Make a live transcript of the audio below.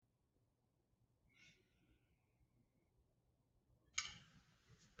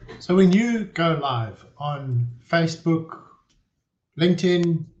So when you go live on Facebook,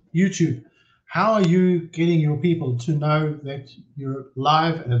 LinkedIn, YouTube, how are you getting your people to know that you're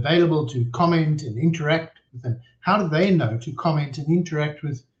live and available to comment and interact with them? How do they know to comment and interact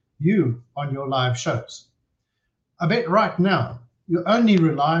with you on your live shows? I bet right now you're only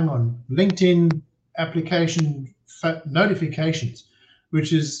relying on LinkedIn application notifications,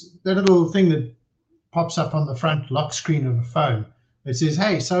 which is that little thing that pops up on the front lock screen of a phone. It says,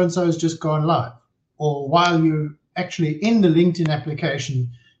 hey, so-and-so has just gone live. Or while you're actually in the LinkedIn application,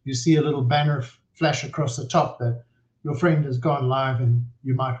 you see a little banner flash across the top that your friend has gone live and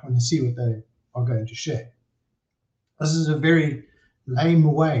you might want to see what they are going to share. This is a very lame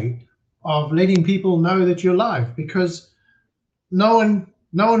way of letting people know that you're live, because no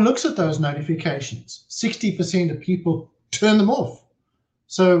one looks at those notifications. 60% of people turn them off.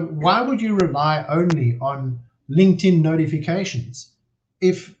 So why would you rely only on LinkedIn notifications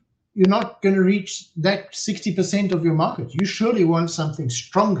if you're not going to reach that 60% of your market? You surely want something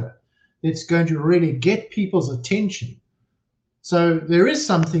stronger that's going to really get people's attention. So there is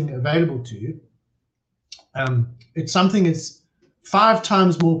something available to you. It's something that's 5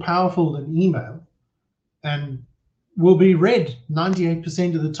 times more powerful than email and will be read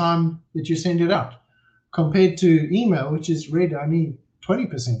 98% of the time that you send it out, compared to email, which is read only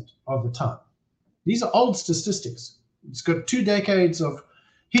 20% of the time. These are old statistics. It's got 2 decades of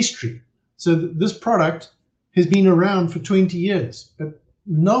history. So this product has been around for 20 years, but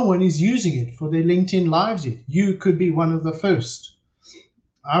no one is using it for their LinkedIn lives yet. You could be one of the first.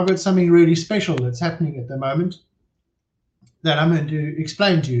 I've got something really special that's happening at the moment that I'm going to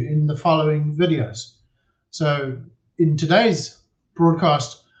explain to you in the following videos. So in today's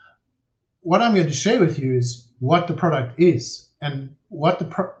broadcast, what I'm going to share with you is what the product is and what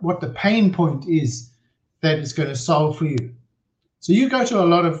the pain point is that it's going to solve for you. So you go to a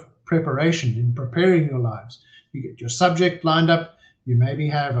lot of preparation in preparing your lives. You get your subject lined up. You maybe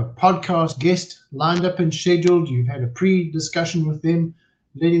have a podcast guest lined up and scheduled. You've had a pre-discussion with them,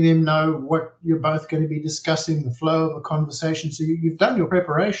 letting them know what you're both going to be discussing, the flow of a conversation. So you've done your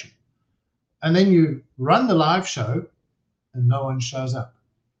preparation. And then you run the live show and no one shows up.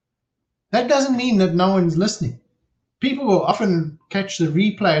 That doesn't mean that no one's listening. People will often catch the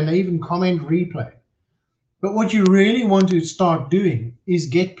replay and they even comment replay. But what you really want to start doing is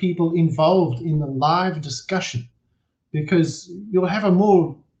get people involved in the live discussion, because you'll have a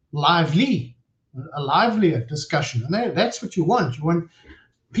more livelier discussion. And that's what you want. You want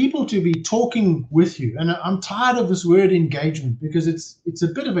people to be talking with you. And I'm tired of this word engagement, because it's a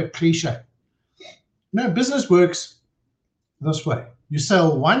bit of a cliche. No, business works this way. You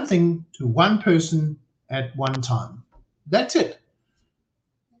sell one thing to one person at one time. That's it.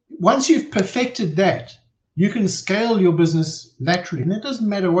 Once you've perfected that, you can scale your business laterally. And it doesn't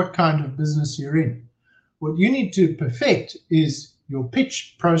matter what kind of business you're in. What you need to perfect is your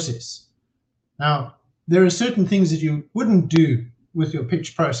pitch process. Now, there are certain things that you wouldn't do with your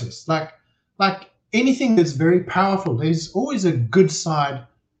pitch process. Like anything that's very powerful, there's always a good side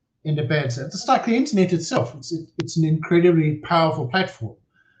and a bad side. It's like the internet itself. It's an incredibly powerful platform,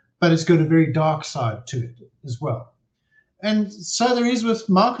 but it's got a very dark side to it as well. And so there is with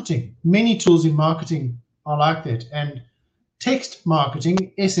marketing. Many tools in marketing are like that. And text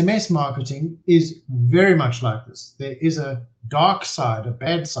marketing, SMS marketing, is very much like this. There is a dark side, a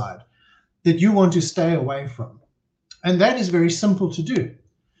bad side, that you want to stay away from. And that is very simple to do.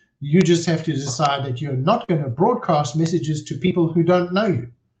 You just have to decide that you're not going to broadcast messages to people who don't know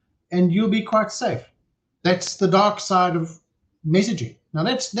you, and you'll be quite safe. That's the dark side of messaging. Now,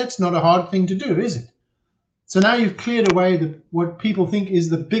 that's not a hard thing to do, is it? So now you've cleared away what people think is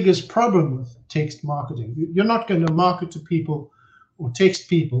the biggest problem with text marketing. You're not going to market to people or text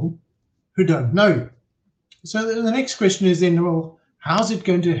people who don't know you. So the next question is then, well, how's it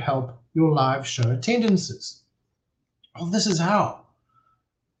going to help your live show attendances? Well, this is how.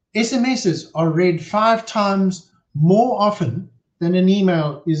 SMSs are read 5 times more often than an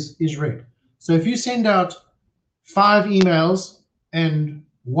email is read. So if you send out 5 emails and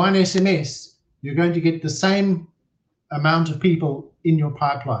 1 SMS, you're going to get the same amount of people in your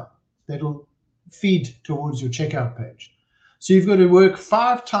pipeline that'll feed towards your checkout page. So you've got to work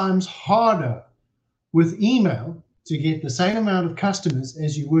 5 times harder with email to get the same amount of customers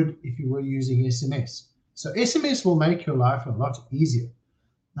as you would if you were using SMS. So SMS will make your life a lot easier.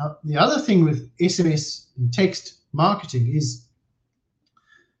 Now, the other thing with SMS and text marketing is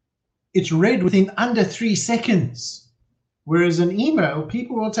it's read within under 3 seconds. Whereas an email,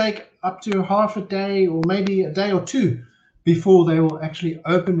 people will take up to half a day or maybe a day or 2 before they will actually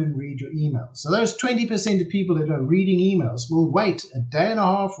open and read your emails. So those 20% of people that are reading emails will wait a day and a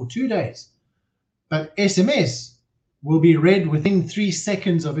half or 2 days. But SMS will be read within 3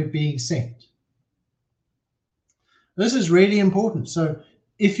 seconds of it being sent. This is really important. So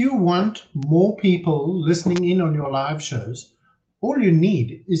if you want more people listening in on your live shows, all you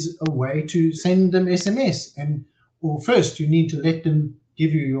need is a way to send them SMS. Or first, you need to let them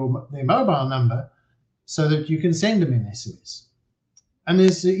give you their mobile number so that you can send them an SMS. And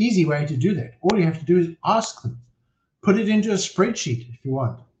there's an easy way to do that. All you have to do is ask them. Put it into a spreadsheet if you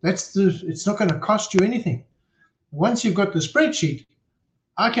want. It's not going to cost you anything. Once you've got the spreadsheet,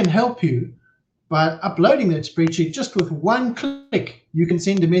 I can help you by uploading that spreadsheet. Just with one click, you can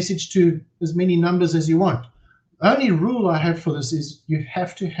send a message to as many numbers as you want. The only rule I have for this is you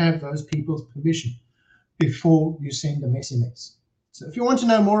have to have those people's permission before you send them SMS. So if you want to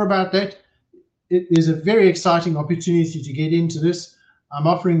know more about that, it is a very exciting opportunity to get into this. I'm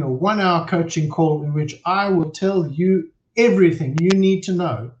offering a 1-hour coaching call in which I will tell you everything you need to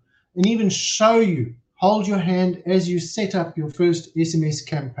know and even show you, hold your hand as you set up your first SMS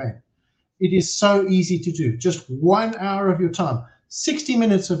campaign. It is so easy to do. Just 1 hour of your time, 60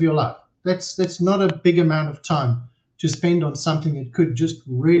 minutes of your life. That's not a big amount of time to spend on something that could just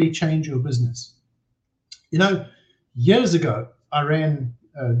really change your business. You know, years ago, I ran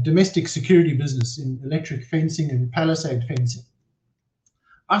a domestic security business in electric fencing and palisade fencing.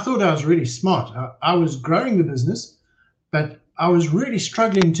 I thought I was really smart. I was growing the business, but I was really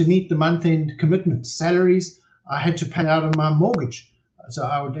struggling to meet the month-end commitments, salaries. I had to pay out of my mortgage. So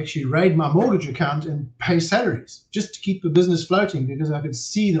I would actually raid my mortgage account and pay salaries just to keep the business floating because I could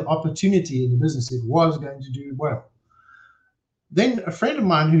see the opportunity in the business. It was going to do well. Then a friend of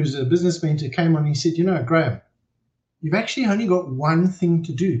mine who's a business mentor came on and he said, you know, Graham, you've actually only got one thing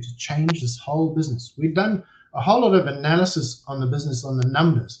to do to change this whole business. We've done a whole lot of analysis on the business, on the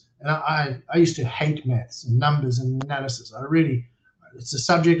numbers. And I used to hate maths and numbers and analysis. It's a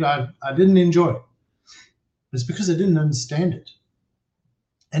subject I didn't enjoy. It's because I didn't understand it.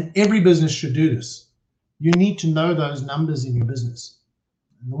 And every business should do this. You need to know those numbers in your business.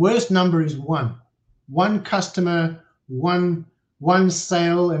 And the worst number is one. One customer, one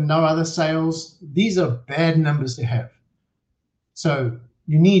sale and no other sales. These are bad numbers to have. So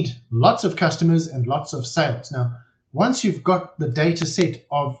you need lots of customers and lots of sales. Now, once you've got the data set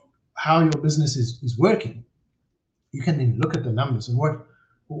of how your business is working, you can then look at the numbers. And what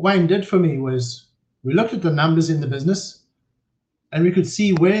Wayne did for me was we looked at the numbers in the business and we could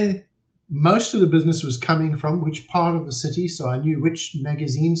see where most of the business was coming from, which part of the city. So I knew which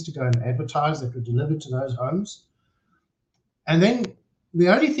magazines to go and advertise that were delivered to those homes. And then the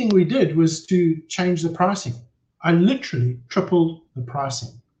only thing we did was to change the pricing. I literally tripled the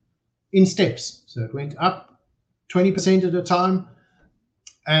pricing in steps. So it went up 20% at a time.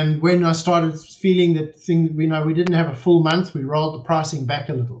 And when I started feeling that we didn't have a full month, we rolled the pricing back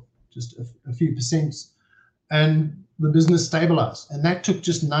a little, just a few percents. And the business stabilized. And that took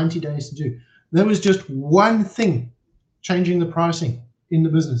just 90 days to do. There was just one thing, changing the pricing in the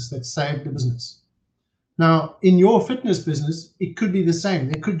business, that saved the business. Now, in your fitness business, it could be the same.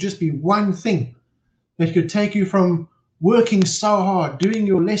 There could just be one thing that could take you from working so hard, doing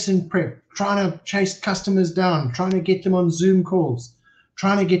your lesson prep, trying to chase customers down, trying to get them on Zoom calls,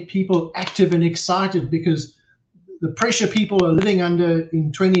 trying to get people active and excited because the pressure people are living under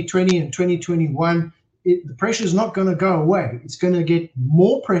in 2020 and 2021, the pressure is not going to go away. It's going to get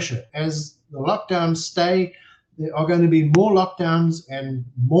more pressure as the lockdowns stay. There are going to be more lockdowns and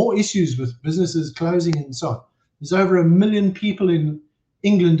more issues with businesses closing and so on. There's over 1 million people in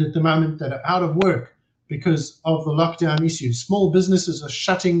England at the moment that are out of work because of the lockdown issues. Small businesses are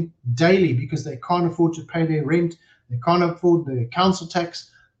shutting daily because they can't afford to pay their rent. They can't afford their council tax.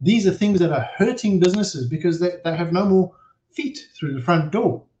 These are things that are hurting businesses because they have no more feet through the front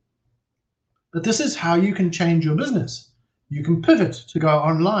door. But this is how you can change your business. You can pivot to go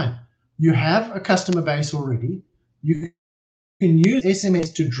online. You have a customer base already. You can use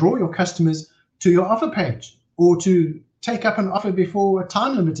SMS to draw your customers to your offer page or to take up an offer before a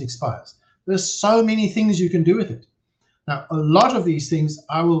time limit expires. There's so many things you can do with it. Now, a lot of these things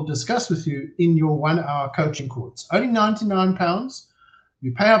I will discuss with you in your 1-hour coaching call. It's only £99.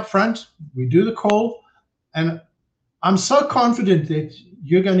 You pay up front, we do the call, and I'm so confident that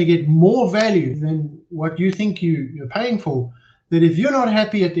you're going to get more value than what you think you're paying for, that if you're not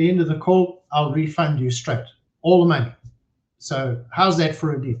happy at the end of the call, I'll refund you straight, all the money. So how's that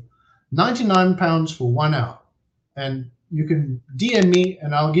for a deal? £99 for 1 hour. And you can DM me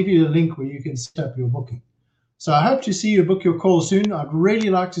and I'll give you the link where you can set up your booking. So I hope to see you book your call soon. I'd really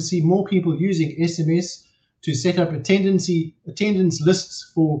like to see more people using SMS to set up attendance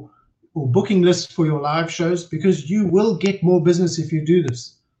lists or booking lists for your live shows, because you will get more business if you do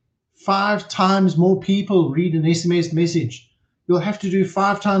this. 5 times more people read an SMS message. You'll have to do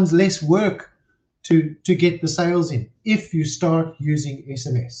 5 times less work to get the sales in if you start using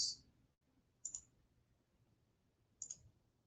SMS.